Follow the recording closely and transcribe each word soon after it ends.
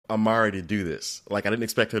Amari to do this. Like, I didn't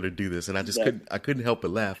expect her to do this, and I just couldn't help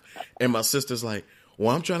but laugh. And my sister's like,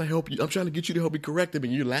 well, I'm trying to help you. I'm trying to get you to help me correct them,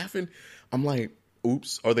 and you're laughing. I'm like,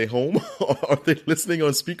 oops, are they home? Are they listening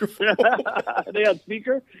on speakerphone? Are they on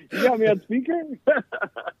speaker? You got me on speaker?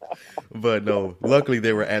 But no, luckily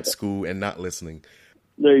they were at school and not listening.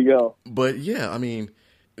 There you go. But yeah, I mean,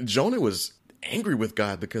 Jonah was angry with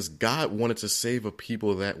God because God wanted to save a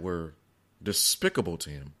people that were despicable to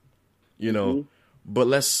him, you know. Mm-hmm. But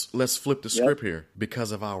let's flip the script here.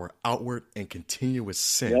 Because of our outward and continuous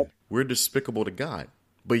sin, we're despicable to God.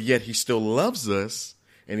 But yet he still loves us,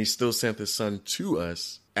 and he still sent his son to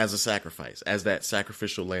us as a sacrifice, as that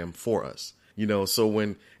sacrificial lamb for us. You know, so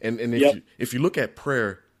when if you look at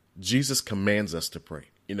prayer, Jesus commands us to pray.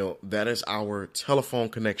 You know, that is our telephone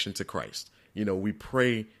connection to Christ. You know, we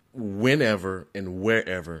pray whenever and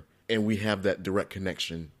wherever, and we have that direct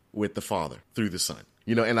connection with the Father through the Son.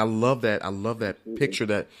 You know, and I love that. I love that picture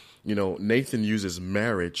that, you know, Nathan uses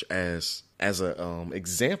marriage as a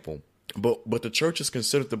example, but the church is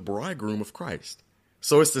considered the bridegroom of Christ.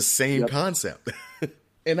 So it's the same concept.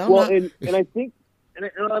 And I think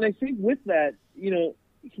with that, you know,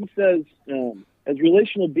 he says, as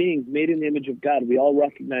relational beings made in the image of God, we all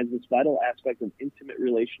recognize this vital aspect of intimate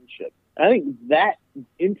relationship. I think that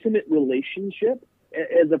intimate relationship,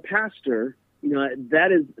 as a pastor, you know,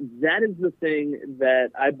 that is the thing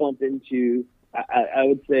that I bump into, I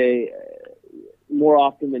would say, more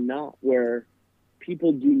often than not, where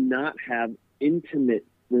people do not have intimate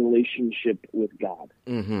relationship with God.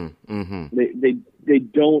 Mm-hmm, mm-hmm. They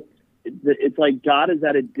don't. It's like God is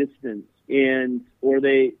at a distance, or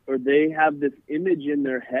they have this image in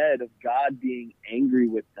their head of God being angry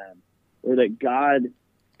with them, or that God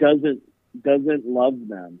doesn't love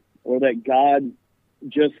them, or that God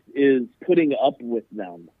just is putting up with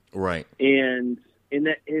them. Right. And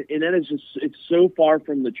that is just, it's so far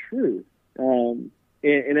from the truth.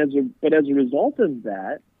 But as a result of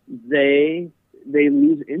that, they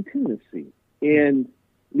lose intimacy, and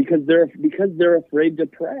because they're afraid to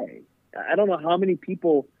pray. I don't know how many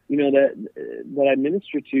people, you know, that I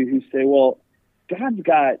minister to who say, well, God's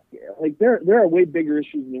got, like, there are way bigger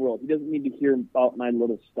issues in the world. He doesn't need to hear about my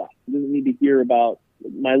little stuff. He doesn't need to hear about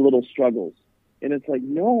my little struggles. And it's like,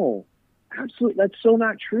 no, absolutely, that's so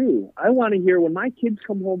not true. I want to hear, when my kids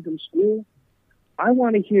come home from school, I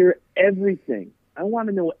want to hear everything. I want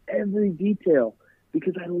to know every detail,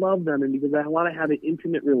 because I love them and because I want to have an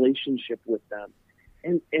intimate relationship with them.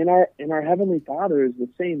 And our Heavenly Father is the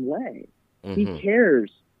same way. Mm-hmm. He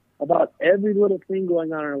cares about every little thing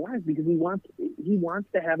going on in our lives because he wants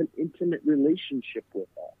to have an intimate relationship with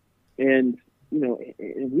us. And, you know,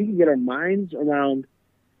 if we can get our minds around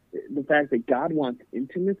the fact that God wants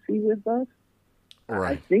intimacy with us,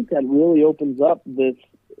 right, I think that really opens up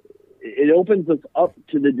it opens us up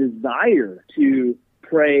to the desire to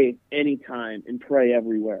pray anytime and pray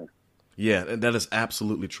everywhere. Yeah, and that is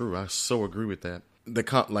absolutely true. I so agree with that.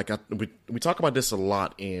 We talk about this a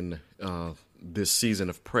lot in this season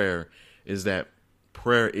of prayer, is that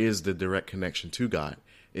prayer is the direct connection to God.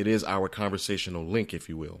 It is our conversational link, if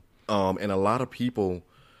you will. And a lot of people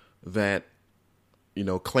that, you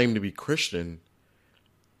know, claim to be Christian,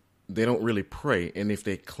 they don't really pray. And if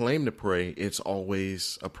they claim to pray, it's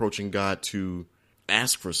always approaching God to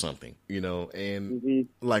ask for something, you know. And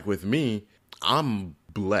like with me, I'm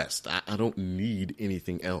blessed. I don't need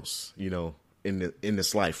anything else, you know, in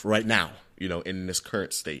this life right now, you know, in this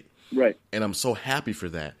current state. Right. And I'm so happy for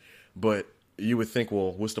that. But you would think,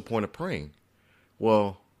 well, what's the point of praying?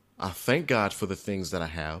 Well, I thank God for the things that I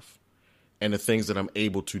have and the things that I'm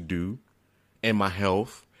able to do, and my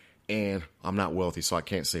health. And I'm not wealthy, so I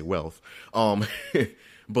can't say wealth.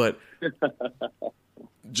 But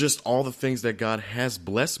just all the things that God has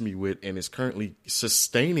blessed me with and is currently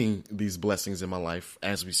sustaining these blessings in my life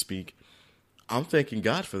as we speak. I'm thanking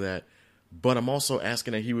God for that. But I'm also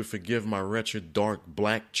asking that he would forgive my wretched, dark,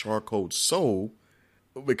 black, charcoal soul,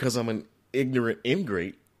 because I'm an ignorant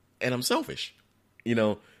ingrate and I'm selfish, you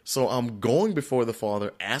know. So I'm going before the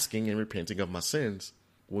Father, asking and repenting of my sins.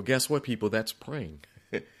 Well, guess what, people? That's praying.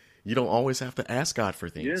 You don't always have to ask God for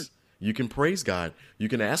things. Yeah. You can praise God. You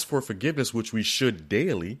can ask for forgiveness, which we should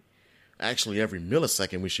daily. Actually, every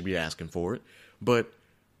millisecond we should be asking for it. But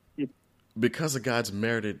because of God's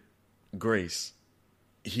merited grace,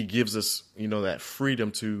 he gives us, you know, that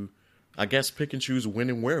freedom to, I guess, pick and choose when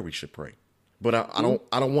and where we should pray. But I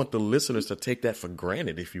don't want the listeners to take that for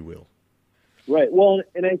granted, if you will. Right. Well,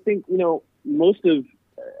 and I think, you know,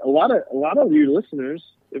 a lot of your listeners,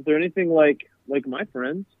 if they're anything like my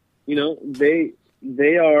friends, you know, they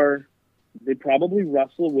probably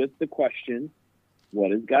wrestle with the question,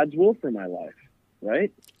 what is God's will for my life?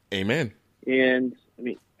 Right. Amen. And I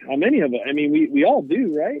mean, how many of us? I mean, we all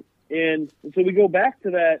do, right? And so we go back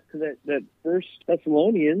to that First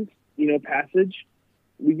Thessalonians, passage.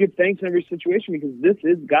 We give thanks in every situation because this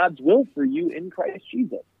is God's will for you in Christ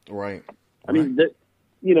Jesus. Right. I mean,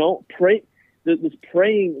 pray. This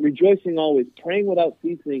praying, rejoicing always, praying without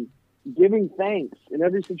ceasing, giving thanks in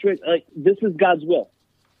every situation. Like, this is God's will.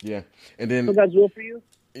 Yeah. And then this is God's will for you.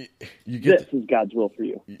 This is God's will for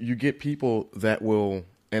you. You get people that will,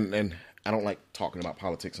 and I don't like talking about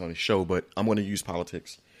politics on the show, but I'm going to use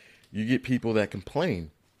politics. You get people that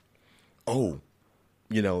complain,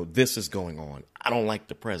 this is going on. I don't like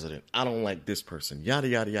the president. I don't like this person, yada,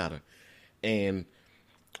 yada, yada. And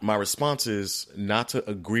my response is not to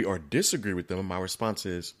agree or disagree with them. My response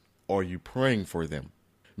is, are you praying for them?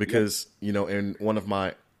 Because, in one of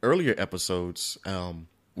my earlier episodes,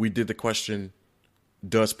 we did the question,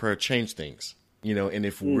 does prayer change things? And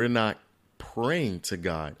if we're not praying to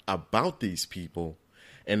God about these people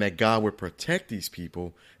and that God would protect these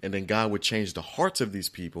people and then God would change the hearts of these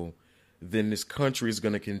people, then this country is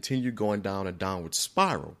going to continue going down a downward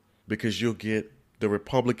spiral, because you'll get the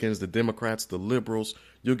Republicans, the Democrats, the liberals,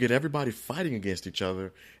 you'll get everybody fighting against each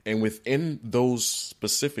other. And within those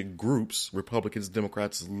specific groups, Republicans,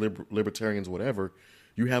 Democrats, libertarians, whatever,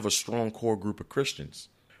 you have a strong core group of Christians.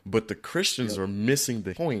 But the Christians are missing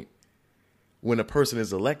the point when a person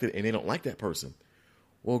is elected and they don't like that person.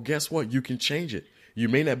 Well, guess what? You can change it. You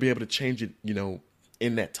may not be able to change it,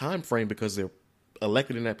 in that time frame because they're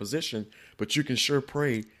elected in that position, but you can sure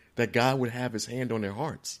pray that God would have his hand on their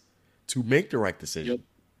hearts to make the right decision.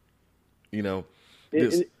 Well,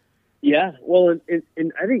 and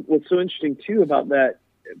I think what's so interesting too about that,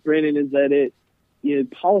 Brandon, is that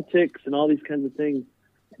politics and all these kinds of things,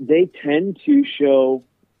 they tend to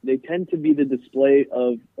be the display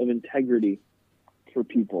of integrity for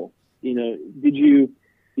people. You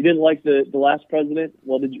didn't like the last president?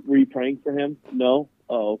 Well, were you praying for him? No?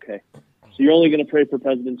 Oh, okay. So you're only going to pray for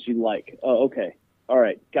presidents you like. Oh, okay. All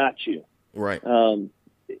right. Got you. Right.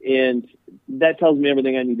 And that tells me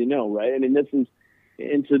everything I need to know, right? I mean, this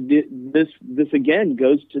again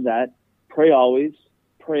goes to that pray always,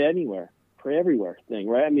 pray anywhere, pray everywhere thing,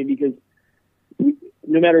 right? I mean, because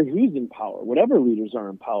no matter who's in power, whatever leaders are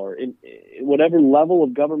in power, in whatever level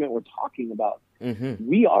of government we're talking about,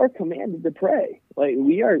 we are commanded to pray. Like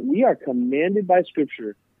we are commanded by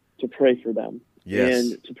Scripture to pray for them,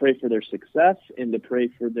 and to pray for their success, and to pray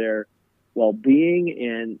for their well-being,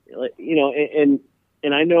 and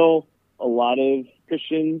and I know a lot of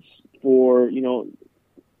Christians President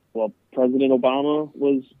Obama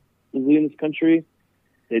was leading this country.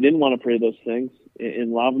 They didn't want to pray those things,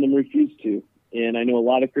 and a lot of them refused to. And I know a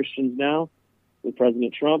lot of Christians now with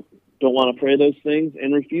President Trump don't want to pray those things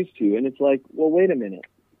and refuse to. And it's like, well, wait a minute.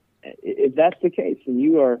 If that's the case, then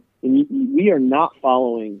we are not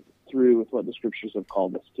following through with what the Scriptures have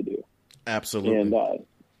called us to do. Absolutely. And,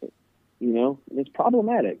 it's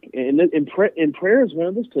problematic. And prayer is one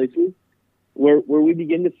of those places where we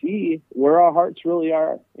begin to see where our hearts really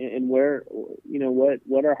are, and where,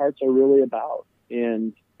 what our hearts are really about.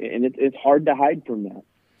 And it's hard to hide from that.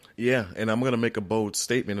 Yeah, and I'm going to make a bold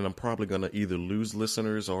statement, and I'm probably going to either lose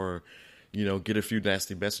listeners or, get a few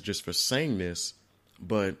nasty messages for saying this.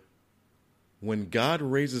 But when God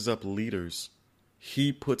raises up leaders,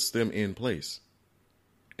 he puts them in place.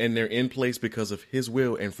 And they're in place because of his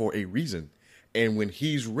will and for a reason. And when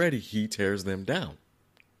he's ready, he tears them down.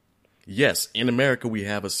 Yes, in America, we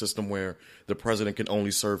have a system where the president can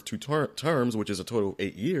only serve 2 terms, which is a total of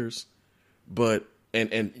 8 years. But,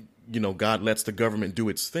 and God lets the government do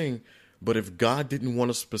its thing. But if God didn't want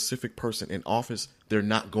a specific person in office, they're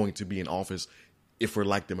not going to be in office if we're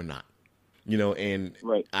like them or not.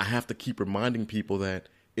 Right. I have to keep reminding people that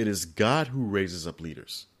it is God who raises up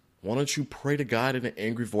leaders. Why don't you pray to God in an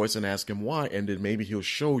angry voice and ask him why, and then maybe he'll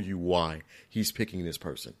show you why he's picking this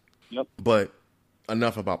person. Yep. But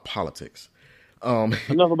enough about politics.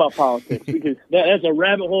 Enough about politics. That's a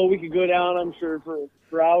rabbit hole we could go down, I'm sure,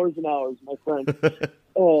 for hours and hours, my friend.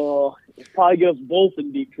 It'll probably get us both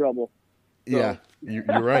in deep trouble. So. Yeah, you're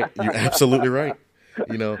right. You're absolutely right.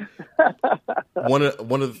 One of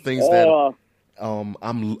the things that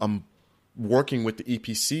I'm working with the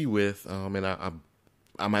EPC with, and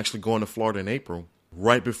I'm actually going to Florida in April,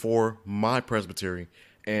 right before my presbytery,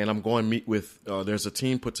 and I'm going to meet with. There's a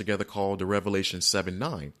team put together called the Revelation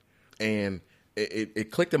 7-9, and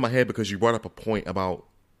it clicked in my head because you brought up a point about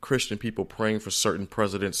Christian people praying for certain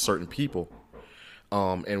presidents, certain people,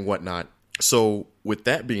 and whatnot. So with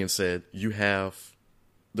that being said, you have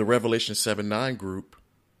the Revelation 7-9 group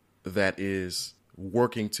that is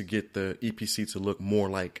working to get the EPC to look more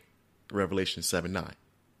like Revelation 7-9.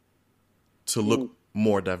 to look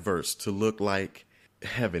more diverse, to look like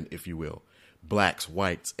heaven, if you will. Blacks,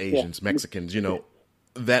 whites, Asians, Mexicans,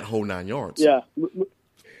 that whole 9 yards. Yeah.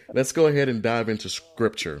 Let's go ahead and dive into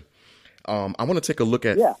scripture. I want to take a look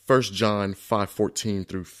at 1 John 5:14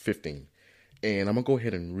 through 15. And I'm going to go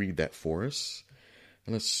ahead and read that for us.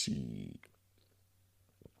 And let's see.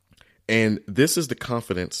 And this is the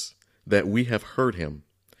confidence that we have heard him,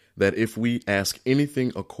 that if we ask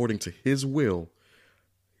anything according to his will,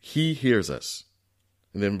 he hears us.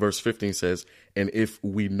 And then verse 15 says, and if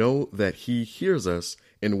we know that he hears us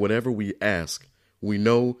in whatever we ask, we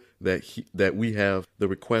know that we have the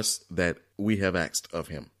request that we have asked of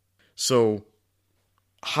him. So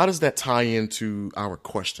how does that tie into our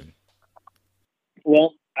question?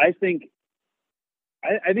 Well, I think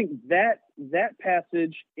that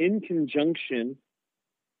passage in conjunction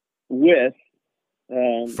with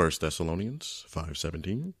 1 Thessalonians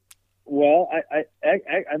 5:17. Well, I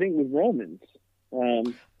think with Romans. I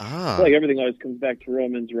feel like everything always comes back to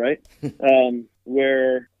Romans, right?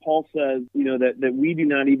 Where Paul says, that we do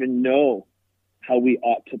not even know how we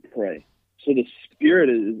ought to pray. So the Spirit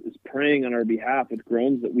is praying on our behalf with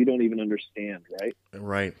groans that we don't even understand, right?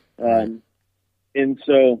 Right. And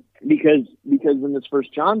so, because in this 1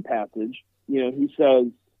 John passage, he says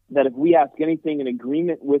that if we ask anything in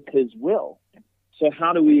agreement with his will, so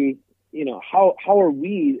how do we, how are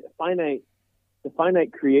we, the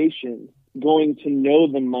finite creation, going to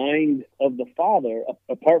know the mind of the Father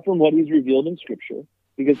apart from what he's revealed in Scripture?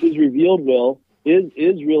 Because his revealed will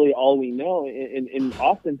is really all we know. And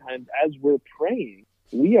oftentimes, as we're praying,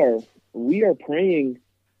 we are praying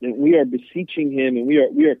and we are beseeching him, and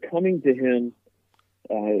we are coming to him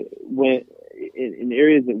when in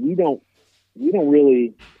areas that we don't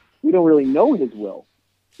really know his will,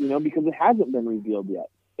 because it hasn't been revealed yet.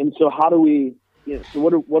 And so how do we, so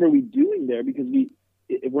what are we doing there? Because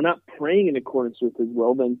if we're not praying in accordance with his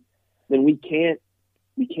will, then we can't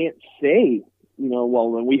say,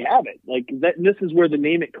 well, then we have it. Like that. This is where the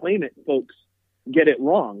name it, claim it folks get it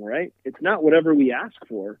wrong, right? It's not whatever we ask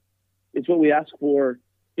for. It's what we ask for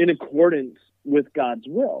in accordance with God's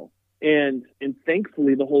will. And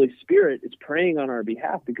thankfully, the Holy Spirit is praying on our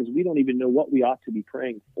behalf because we don't even know what we ought to be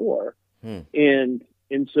praying for. And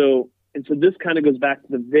so this kind of goes back to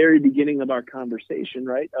the very beginning of our conversation,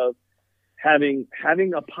 right? Of having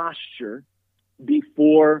a posture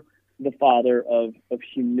before the Father of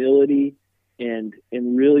humility and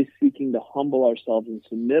really seeking to humble ourselves and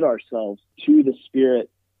submit ourselves to the Spirit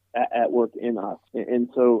at work in us. And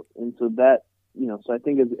so that, so I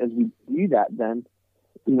think as we do that, then,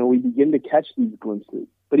 we begin to catch these glimpses.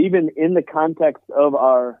 But even in the context of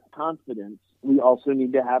our confidence, we also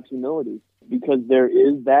need to have humility, because there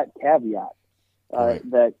is that caveat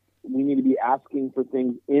that we need to be asking for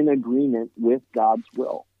things in agreement with God's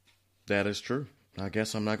will. That is true. I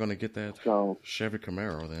guess I'm not going to get that Chevy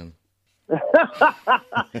Camaro then.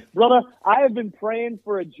 Brother, I have been praying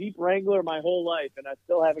for a Jeep Wrangler my whole life, and I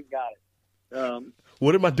still haven't got it.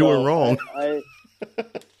 What am I doing wrong?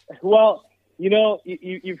 Well,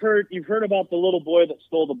 you've heard about the little boy that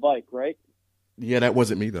stole the bike, right? Yeah, that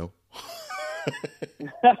wasn't me though.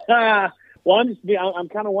 Well, I'm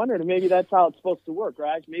kind of wondering, maybe that's how it's supposed to work,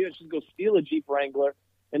 right? Maybe I should go steal a Jeep Wrangler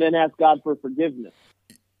and then ask God for forgiveness.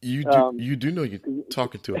 You do know you're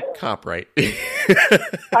talking to a cop, right?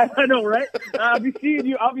 I know, right? I'll be seeing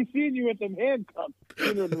you with them handcuffs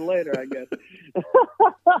sooner than later, I guess.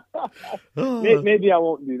 Maybe I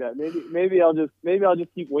won't do that. Maybe I'll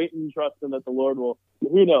just keep waiting and trusting that the Lord will.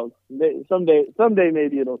 Who knows? Someday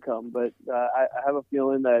maybe it'll come. But I have a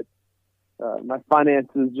feeling that my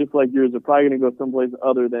finances, just like yours, are probably going to go someplace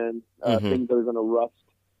other than things that are going to rust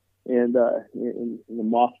and the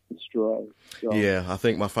moth destroy. So. Yeah, I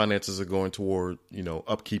think my finances are going toward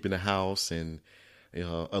upkeep in the house and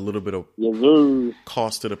a little bit of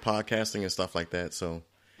cost to the podcasting and stuff like that. So,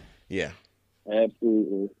 yeah,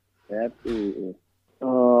 absolutely.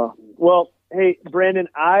 Well, hey, Brandon,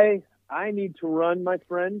 I need to run, my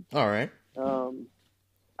friend. All right.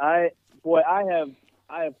 I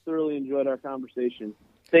have thoroughly enjoyed our conversation.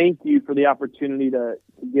 Thank you for the opportunity to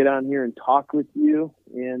get on here and talk with you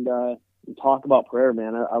and talk about prayer,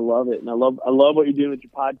 man. I love it, and I love what you're doing with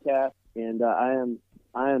your podcast, and I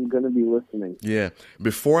am going to be listening. Yeah.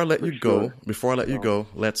 Before I let you go,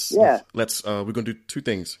 let's we're going to do two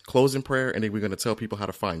things: close in prayer, and then we're going to tell people how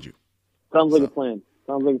to find you. Sounds like a plan.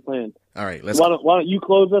 All right. Why don't you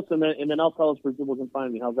close us, and then I'll tell us where people can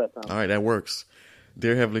find me. How's that sound? All right, that works.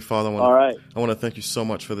 Dear Heavenly Father, I want to thank you so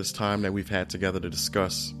much for this time that we've had together to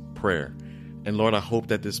discuss prayer. And Lord, I hope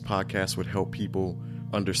that this podcast would help people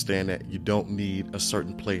understand that you don't need a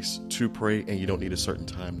certain place to pray and you don't need a certain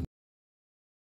time